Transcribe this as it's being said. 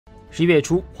11月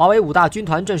初，华为五大军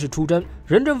团正式出征，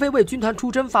任正非为军团出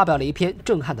征发表了一篇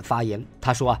震撼的发言。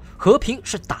他说和平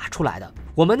是打出来的，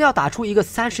我们要打出一个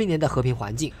30年的和平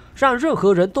环境，让任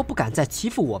何人都不敢再欺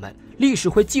负我们，历史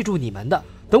会记住你们的。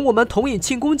等我们同饮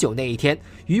庆功酒那一天，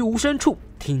于无声处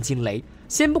听惊雷。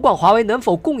先不管华为能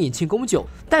否共饮庆功酒，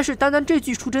但是单单这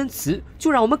句出征词就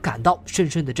让我们感到深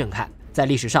深的震撼。在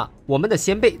历史上，我们的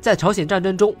先辈在朝鲜战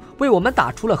争中为我们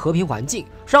打出了和平环境，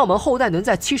让我们后代能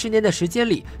在70年的时间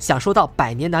里享受到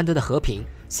100年难得的和平。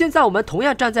现在我们同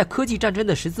样站在科技战争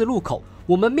的十字路口，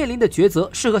我们面临的抉择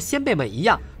是和先辈们一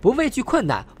样，不畏惧困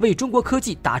难，为中国科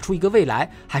技打出一个未来，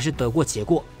还是得过且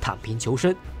过，躺平求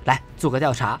生？来做个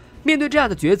调查，面对这样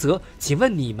的抉择，请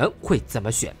问你们会怎么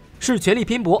选？是全力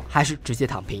拼搏，还是直接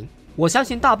躺平？我相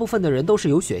信大部分的人都是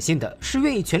有血性的，是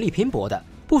愿意全力拼搏的。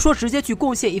不说直接去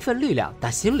贡献一份力量，但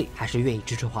心里还是愿意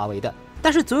支持华为的。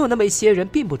但是总有那么一些人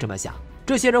并不这么想，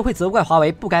这些人会责怪华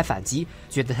为不该反击，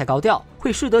觉得太高调，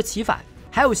会适得其反。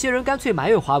还有些人干脆埋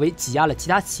怨华为挤压了其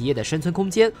他企业的生存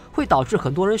空间，会导致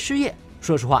很多人失业。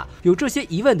说实话，有这些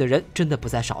疑问的人真的不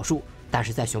在少数。但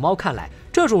是在熊猫看来，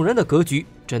这种人的格局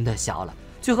真的小了，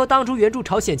就和当初援助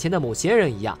朝鲜前的某些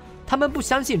人一样，他们不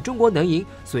相信中国能赢，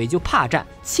所以就怕战、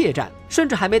怯战，甚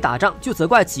至还没打仗就责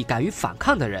怪起敢于反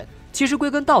抗的人。其实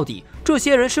归根到底，这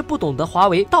些人是不懂得华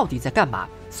为到底在干嘛，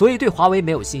所以对华为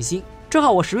没有信心。正好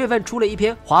我10月份出了一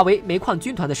篇华为煤矿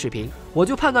军团的视频，我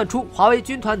就判断出华为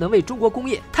军团能为中国工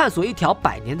业探索一条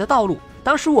100年的道路。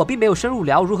当时我并没有深入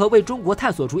聊如何为中国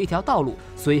探索出一条道路，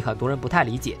所以很多人不太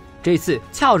理解。这次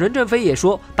恰好任正非也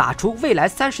说打出未来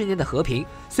30年的和平，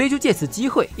所以就借此机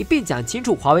会一并讲清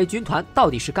楚华为军团到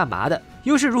底是干嘛的，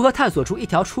又是如何探索出一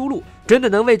条出路，真的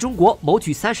能为中国谋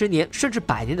取30年甚至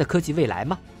100年的科技未来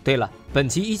吗？对了，本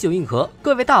期依旧硬核，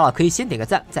各位大佬可以先点个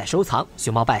赞再收藏，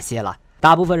熊猫拜谢了。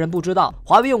大部分人不知道，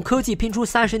华为用科技拼出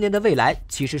30年的未来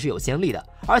其实是有先例的，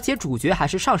而且主角还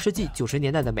是上世纪90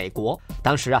年代的美国。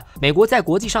当时美国在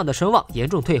国际上的声望严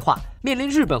重退化，面临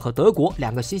日本和德国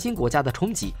2个新兴国家的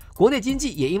冲击，国内经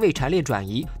济也因为产业链转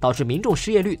移导致民众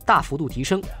失业率大幅度提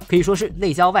升，可以说是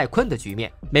内焦外困的局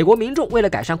面。美国民众为了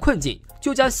改善困境，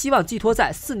就将希望寄托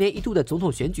在4年1度的总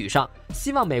统选举上，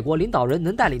希望美国领导人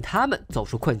能带领他们走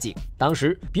出困境。当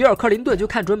时比尔·克林顿就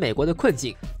看准美国的困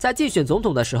境，在竞选总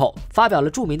统的时候发表了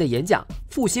著名的演讲《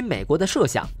复兴美国的设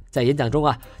想》。在演讲中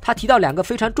他提到2个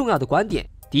非常重要的观点。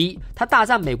第一，他大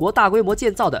赞美国大规模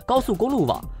建造的高速公路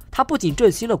网，它不仅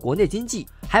振兴了国内经济，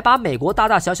还把美国大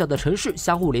大小小的城市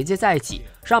相互连接在一起，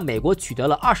让美国取得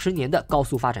了20年的高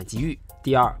速发展机遇。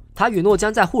第二，他允诺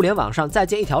将在互联网上再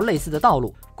建一条类似的道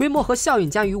路，规模和效应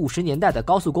将与50年代的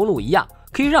高速公路一样，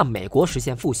可以让美国实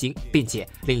现复兴，并且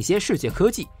领先世界科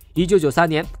技。1993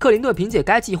年，克林顿凭借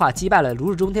该计划击败了如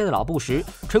日中天的老布什，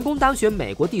成功当选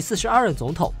美国第42任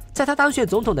总统。在他当选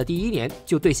总统的第1年，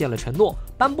就兑现了承诺，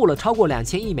颁布了超过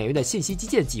2000亿美元的信息基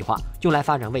建计划，用来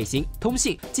发展卫星、通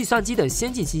信、计算机等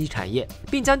先进信息产业，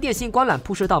并将电信光缆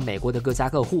铺设到美国的各家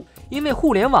各户。因为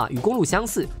互联网与公路相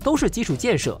似，都是基础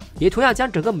建设，也同样将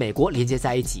整个美国连接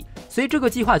在一起，所以这个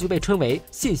计划就被称为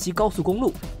信息高速公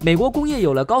路。美国工业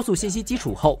有了高速信息基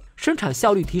础后，生产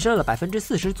效率提升了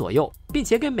40%左右，并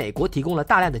且给美国提供了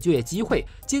大量的就业机会，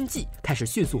经济开始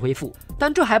迅速恢复。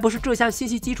但这还不是这项信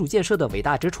息基础建设的伟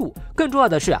大之处，更重要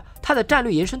的是它的战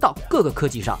略延伸到各个科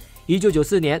技上。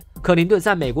1994年，克林顿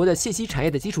在美国的信息产业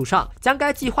的基础上，将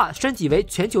该计划升级为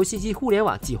全球信息互联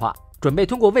网计划，准备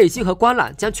通过卫星和光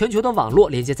缆将全球的网络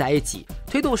连接在一起，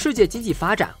推动世界经济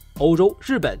发展。欧洲、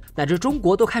日本乃至中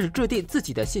国都开始制定自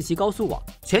己的信息高速网，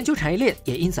全球产业链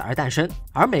也因此而诞生。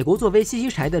而美国作为信息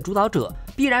产业的主导者，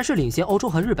必然是领先欧洲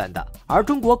和日本的。而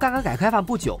中国刚刚改革开放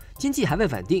不久，经济还未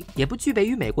稳定，也不具备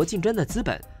与美国竞争的资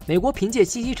本。美国凭借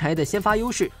信息产业的先发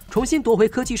优势，重新夺回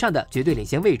科技上的绝对领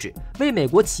先位置，为美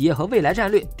国企业和未来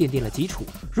战略奠定了基础。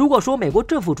如果说美国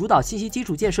政府主导信息基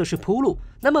础建设是铺路，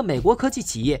那么美国科技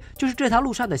企业就是这条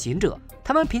路上的行者，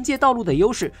他们凭借道路的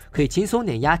优势，可以轻松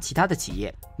碾压其他的企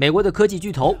业。美国的科技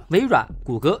巨头微软、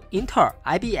谷歌、英特尔、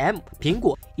IBM、苹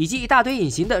果以及一大堆隐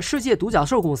形的世界独角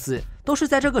兽公司，都是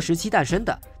在这个时期诞生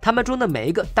的。他们中的每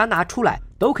一个单拿出来，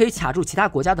都可以卡住其他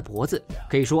国家的脖子。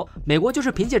可以说，美国就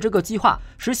是凭借这个计划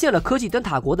实现了科技灯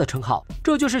塔国的称号。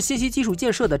这就是信息基础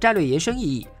建设的战略延伸意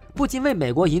义，不仅为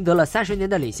美国赢得了30年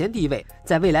的领先地位，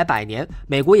在未来100年，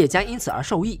美国也将因此而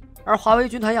受益。而华为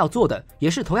军团要做的也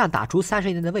是同样打出30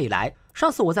年的未来。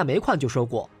上次我在煤矿就说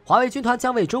过，华为军团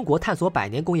将为中国探索100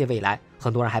年工业未来，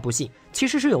很多人还不信，其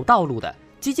实是有道路的。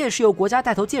基建是由国家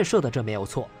带头建设的，这没有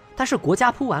错。但是国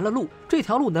家铺完了路，这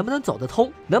条路能不能走得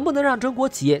通，能不能让中国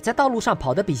企业在道路上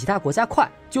跑得比其他国家快，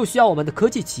就需要我们的科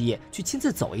技企业去亲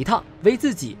自走一趟，为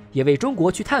自己也为中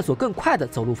国去探索更快的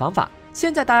走路方法。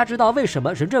现在大家知道为什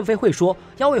么任正非会说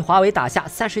要为华为打下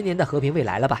30年的和平未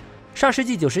来了吧？上世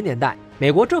纪90年代，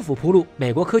美国政府铺路，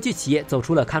美国科技企业走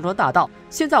出了康庄大道。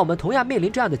现在我们同样面临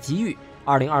这样的机遇。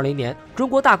2020年，中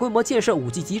国大规模建设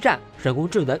5G 基站、人工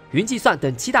智能、云计算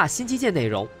等7大新基建内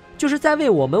容，就是在为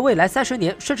我们未来30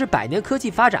年甚至100年科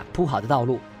技发展铺好的道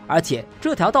路。而且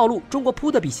这条道路中国铺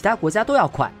的比其他国家都要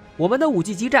快，我们的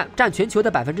5G 基站占全球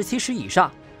的70%以上。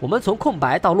我们从空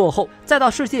白到落后，再到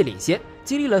世界领先，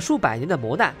经历了数百年的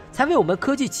磨难，才为我们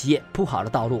科技企业铺好了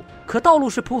道路。可道路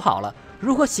是铺好了，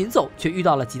如何行走却遇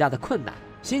到了极大的困难。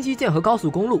新基建和高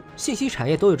速公路、信息产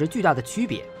业都有着巨大的区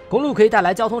别。公路可以带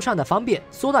来交通上的方便，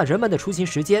缩短人们的出行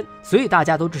时间，所以大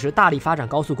家都支持大力发展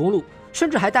高速公路，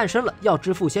甚至还诞生了要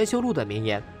支付先修路的名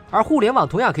言。而互联网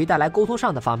同样可以带来沟通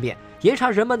上的方便，延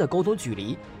长人们的沟通距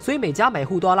离，所以每家每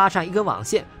户都要拉上一根网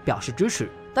线表示支持。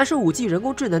但是5G、人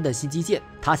工智能等新基建，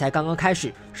它才刚刚开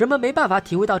始，人们没办法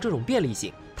体会到这种便利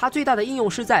性。它最大的应用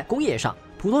是在工业上，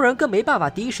普通人更没办法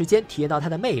第一时间体验到它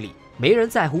的魅力。没人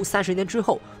在乎30年之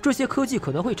后这些科技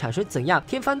可能会产生怎样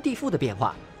天翻地覆的变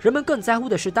化，人们更在乎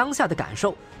的是当下的感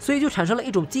受，所以就产生了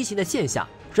一种畸形的现象，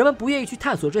人们不愿意去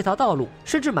探索这条道路，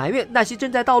甚至埋怨那些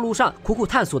正在道路上苦苦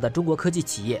探索的中国科技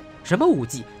企业。什么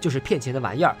5G就是骗钱的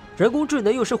玩意儿，人工智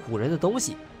能又是唬人的东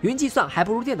西，云计算还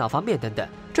不如电脑方便等等，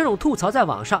这种吐槽在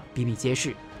网上比比皆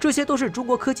是。这些都是中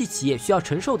国科技企业需要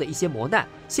承受的一些磨难，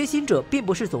先行者并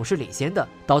不是总是领先的，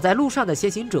倒在路上的先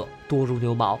行者多如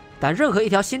牛毛。但任何一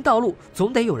条新道路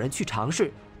总得有人去尝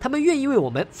试，他们愿意为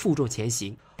我们负重前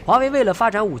行。华为为了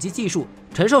发展5G 技术，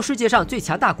承受世界上最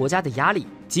强大国家的压力，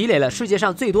积累了世界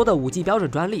上最多的5G 标准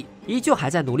专利，依旧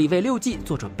还在努力为6G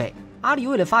做准备。阿里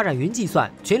为了发展云计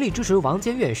算，全力支持王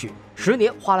坚院士，10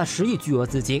年花了10亿巨额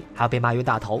资金，还要被骂冤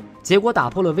大头，结果打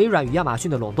破了微软与亚马逊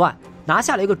的垄断，拿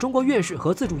下了一个中国院士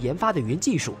和自主研发的云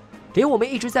技术。连我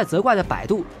们一直在责怪的百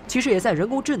度，其实也在人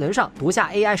工智能上夺下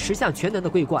AI 10项全能的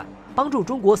桂冠，帮助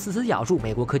中国死死咬住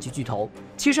美国科技巨头。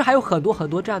其实还有很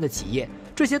多这样的企业，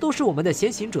这些都是我们的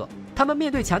先行者，他们面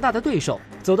对强大的对手，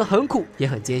走得很苦也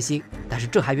很艰辛。但是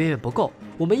这还远远不够，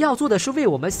我们要做的是为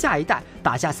我们下一代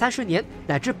打下30年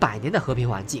乃至100年的和平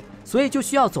环境，所以就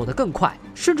需要走得更快，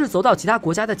甚至走到其他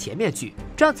国家的前面去，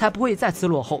这样才不会再次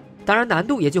落后。当然难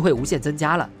度也就会无限增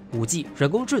加了。5G、人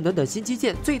工智能等新基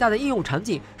建最大的应用场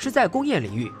景是在工业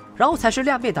领域，然后才是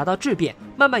量变达到质变，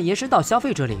慢慢延伸到消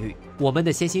费者领域。我们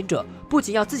的先行者不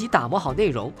仅要自己打磨好内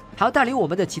容，还要带领我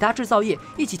们的其他制造业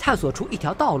一起探索出一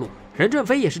条道路。任正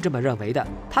非也是这么认为的，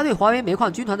他对华为煤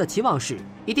矿军团的期望是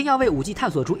一定要为5G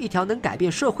探索出一条能改变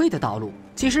社会的道路。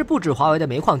其实不止华为的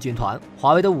煤矿军团，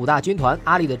华为的5大军团、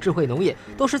阿里的智慧农业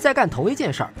都是在干同一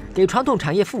件事儿，给传统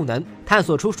产业赋能，探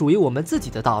索出属于我们自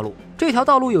己的道路。这条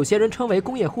道路有些人称为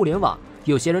工业互联网，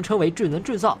有些人称为智能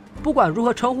制造，不管如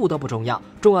何称呼都不重要，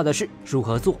重要的是如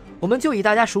何做。我们就以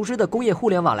大家熟知的工业互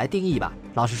联网来定义吧。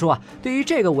老实说啊，对于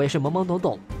这个我也是懵懵懂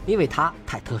懂，因为它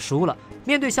太特殊了。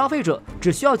面对消费者，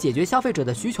只需要解决消费者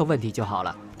的需求问题就好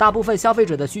了。大部分消费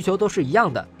者的需求都是一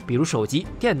样的，比如手机、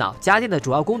电脑、家电的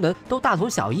主要功能都大同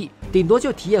小异，顶多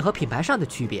就体验和品牌上的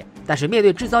区别。但是面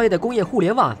对制造业的工业互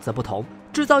联网则不同，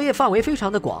制造业范围非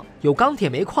常的广，有钢铁、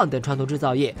煤矿等传统制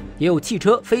造业，也有汽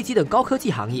车、飞机等高科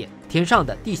技行业，天上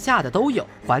的、地下的都有，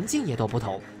环境也都不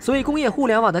同。所以工业互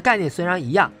联网的概念虽然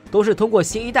一样，都是通过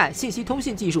新一代信息通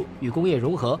信技术与工业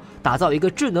融合，打造一个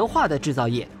智能化的制造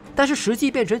业。但是实际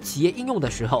变成企业应用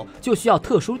的时候，就需要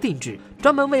特殊定制，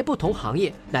专门为不同行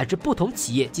业乃至不同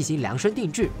企业进行量身定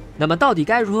制。那么到底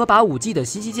该如何把5G 等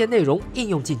新基建内容应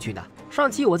用进去呢？上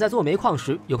期我在做煤矿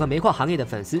时，有个煤矿行业的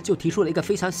粉丝就提出了一个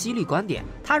非常犀利观点，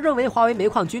他认为华为煤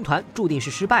矿军团注定是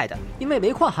失败的，因为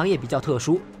煤矿行业比较特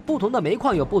殊，不同的煤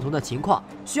矿有不同的情况，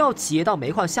需要企业到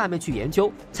煤矿下面去研究，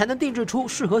才能定制出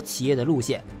适合企业的路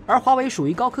线。而华为属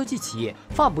于高科技企业，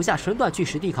放不下身段去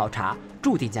实地考察，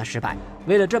注定将失败。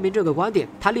为了证明这个观点，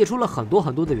他列出了很多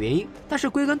的原因，但是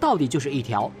归根到底就是一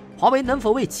条：华为能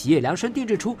否为企业量身定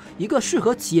制出一个适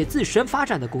合企业自身发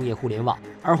展的工业互联网？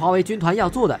而华为军团要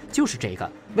做的就是这个，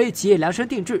为企业量身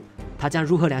定制。它将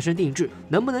如何量身定制，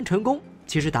能不能成功？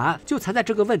其实答案就藏在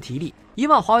这个问题里。以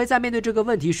往华为在面对这个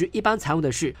问题时，一般采用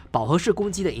的是饱和式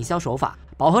攻击的营销手法。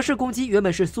饱和式攻击原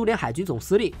本是苏联海军总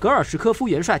司令格尔什科夫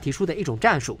元帅提出的一种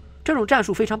战术，这种战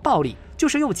术非常暴力，就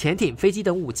是用潜艇、飞机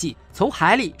等武器从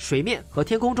海里、水面和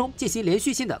天空中进行连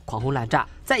续性的狂轰滥炸，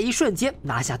在一瞬间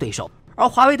拿下对手。而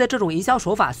华为的这种营销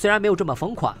手法虽然没有这么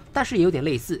疯狂，但是也有点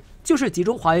类似，就是集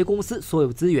中华为公司所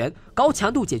有资源，高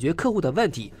强度解决客户的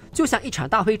问题，就像一场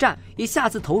大会战，一下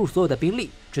子投入所有的兵力，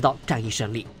直到战役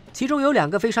胜利。其中有2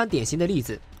个非常典型的例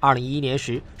子。2011年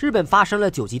时，日本发生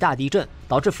了9级大地震，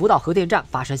导致福岛核电站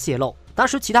发生泄漏，当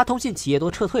时其他通信企业都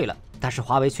撤退了，但是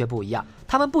华为却不一样，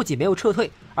他们不仅没有撤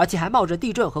退，而且还冒着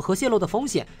地震和核泄漏的风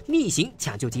险逆行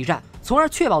抢救基站，从而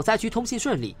确保灾区通信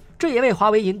顺利。这也为华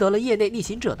为赢得了业内逆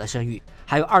行者的声誉。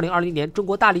还有2020年中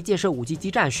国大力建设5G 基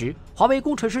站时，华为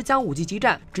工程师将5G 基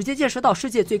站直接建设到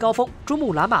世界最高峰珠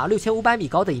穆朗玛6500米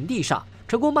高的营地上，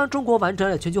成功帮中国完成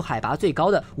了全球海拔最高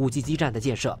的5G 基站的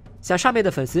建设。像上面的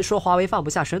粉丝说华为放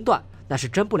不下身段，那是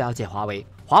真不了解华为。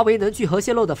华为能去核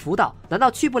泄漏的福岛，难道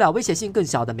去不了危险性更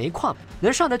小的煤矿？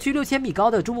能上得去6000米高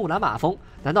的珠穆朗玛峰，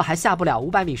难道还下不了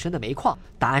500米深的煤矿？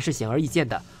答案是显而易见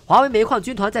的。华为煤矿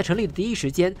军团在成立的第一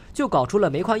时间就搞出了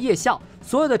煤矿夜校，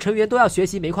所有的成员都要学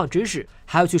习煤矿知识，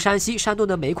还要去山西、山东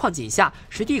的煤矿井下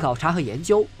实地考察和研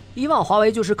究。以往华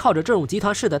为就是靠着这种集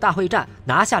团式的大会战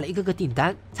拿下了一个个订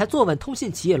单，才坐稳通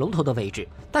信企业龙头的位置。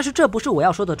但是这不是我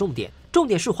要说的重点，重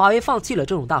点是华为放弃了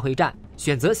这种大会战，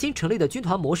选择新成立的军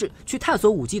团模式去探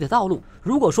索5G 的道路。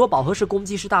如果说饱和式攻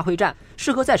击是大会战，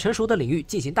适合在成熟的领域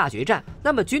进行大决战，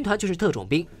那么军团就是特种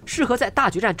兵，适合在大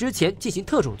决战之前进行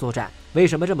特种作战。为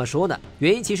什么这么说呢？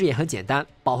原因其实也很简单，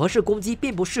饱和式攻击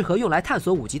并不适合用来探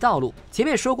索5G 道路。前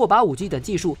面说过，把5G 等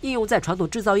技术应用在传统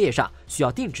制造业上需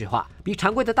要定制化，比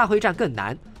常规的大会战更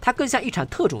难，它更像一场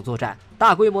特种作战，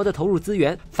大规模的投入资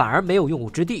源反而没有用武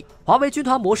之地。华为军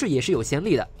团模式也是有先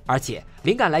例的，而且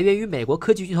灵感来源于美国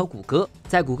科技巨头谷歌。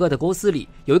在谷歌的公司里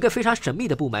有一个非常神秘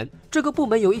的部门，这个部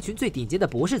门由一群最顶尖的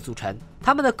博士组成，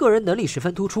他们的个人能力十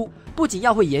分突出，不仅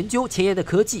要会研究前沿的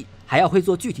科技，还要会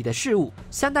做具体的事物，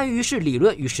相当于是理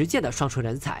论与实践的双重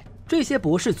人才。这些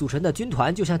博士组成的军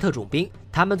团就像特种兵，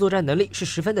他们作战能力是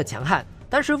十分的强悍。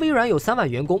但是微软有3万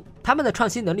员工，他们的创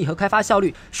新能力和开发效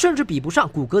率甚至比不上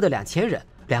谷歌的2000人，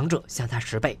两者相差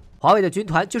10倍。华为的军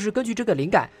团就是根据这个灵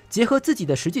感，结合自己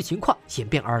的实际情况演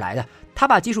变而来的。他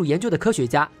把技术研究的科学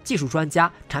家、技术专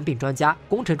家、产品专家、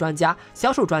工程专家、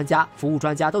销售专家、服务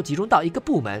专家都集中到一个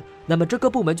部门，那么这个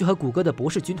部门就和谷歌的博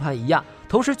士军团一样，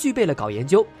同时具备了搞研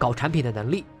究、搞产品的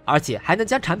能力，而且还能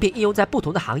将产品应用在不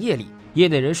同的行业里。业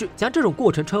内人士将这种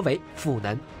过程称为赋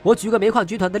能。我举个煤矿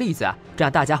军团的例子这样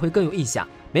大家会更有印象。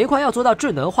煤矿要做到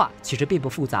智能化，其实并不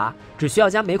复杂，只需要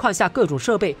将煤矿下各种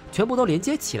设备全部都连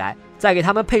接起来，再给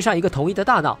他们配上一个统一的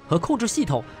大脑和控制系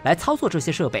统来操作这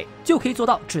些设备，就可以做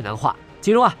到智能化。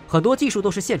其中很多技术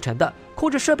都是现成的，控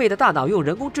制设备的大脑用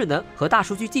人工智能和大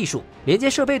数据技术，连接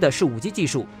设备的是5G 技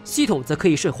术，系统则可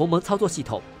以是鸿蒙操作系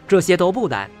统。这些都不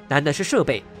难，难的是设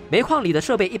备。煤矿里的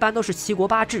设备一般都是7国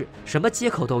8制，什么接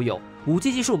口都有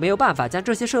，5G 技术没有办法将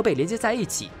这些设备连接在一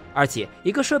起，而且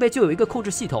一个设备就有一个控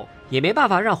制系统，也没办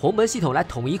法让鸿蒙系统来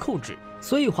统一控制。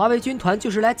所以华为军团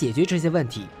就是来解决这些问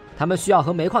题。他们需要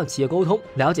和煤矿企业沟通，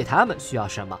了解他们需要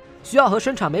什么；需要和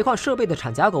生产煤矿设备的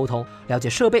厂家沟通，了解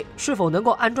设备是否能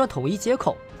够安装统一接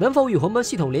口，能否与鸿蒙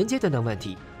系统连接等等问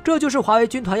题。这就是华为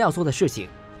军团要做的事情。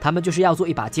他们就是要做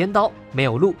一把尖刀，没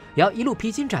有路也要一路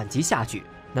披荆斩棘下去。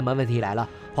那么问题来了，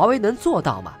华为能做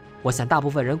到吗？我想大部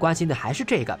分人关心的还是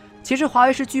这个。其实华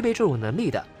为是具备这种能力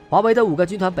的。华为的5个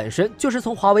军团本身就是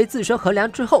从华为自身衡量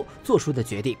之后做出的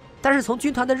决定，但是从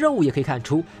军团的任务也可以看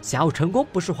出，想要成功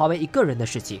不是华为一个人的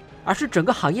事情，而是整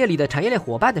个行业里的产业链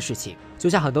伙伴的事情。就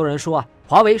像很多人说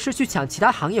华为是去抢其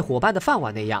他行业伙伴的饭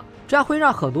碗那样，这样会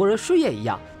让很多人失业一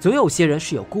样，总有些人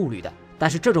是有顾虑的。但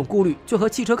是这种顾虑就和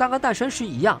汽车刚刚诞生时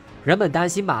一样，人们担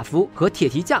心马夫和铁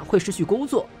蹄匠会失去工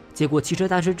作，结果汽车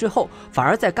诞生之后，反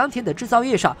而在钢铁的制造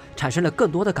业上产生了更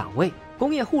多的岗位。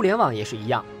工业互联网也是一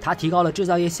样，它提高了制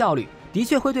造业效率，的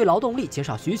确会对劳动力减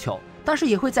少需求，但是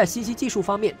也会在信息技术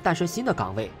方面诞生新的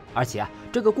岗位。而且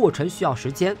这个过程需要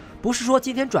时间，不是说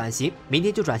今天转型明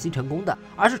天就转型成功的，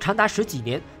而是长达10几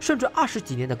年甚至20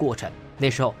几年的过程。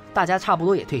那时候大家差不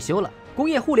多也退休了。工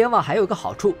业互联网还有一个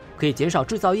好处，可以减少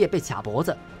制造业被卡脖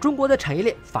子，中国的产业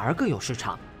链反而更有市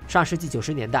场。上世纪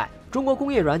90年代，中国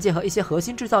工业软件和一些核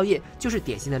心制造业就是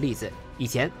典型的例子。以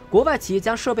前国外企业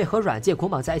将设备和软件捆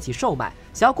绑在一起售卖，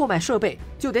想要购买设备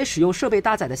就得使用设备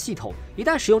搭载的系统，一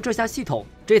旦使用这项系统，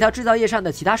这条制造业上的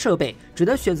其他设备只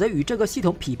能选择与这个系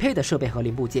统匹配的设备和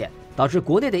零部件，导致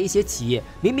国内的一些企业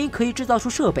明明可以制造出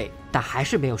设备，但还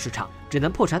是没有市场，只能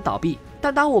破产倒闭。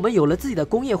但当我们有了自己的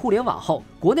工业互联网后，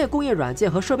国内工业软件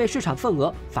和设备市场份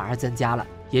额反而增加了。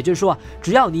也就是说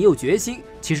只要你有决心，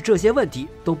其实这些问题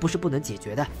都不是不能解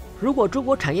决的。如果中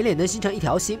国产业链能形成一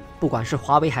条心，不管是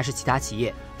华为还是其他企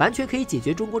业，完全可以解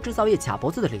决中国制造业卡脖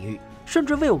子的领域，甚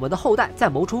至为我们的后代再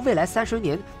谋出未来30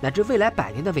年乃至未来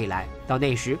100年的未来。到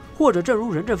那时，或者正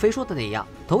如任正非说的那样，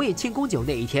同饮庆功酒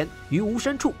那一天，于无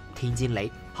声处听惊雷。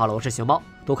好了，我是熊猫，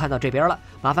都看到这边了，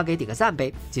麻烦给点个赞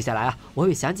呗。接下来我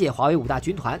会详解华为5大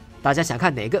军团，大家想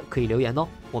看哪个可以留言哦。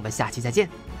我们下期再见。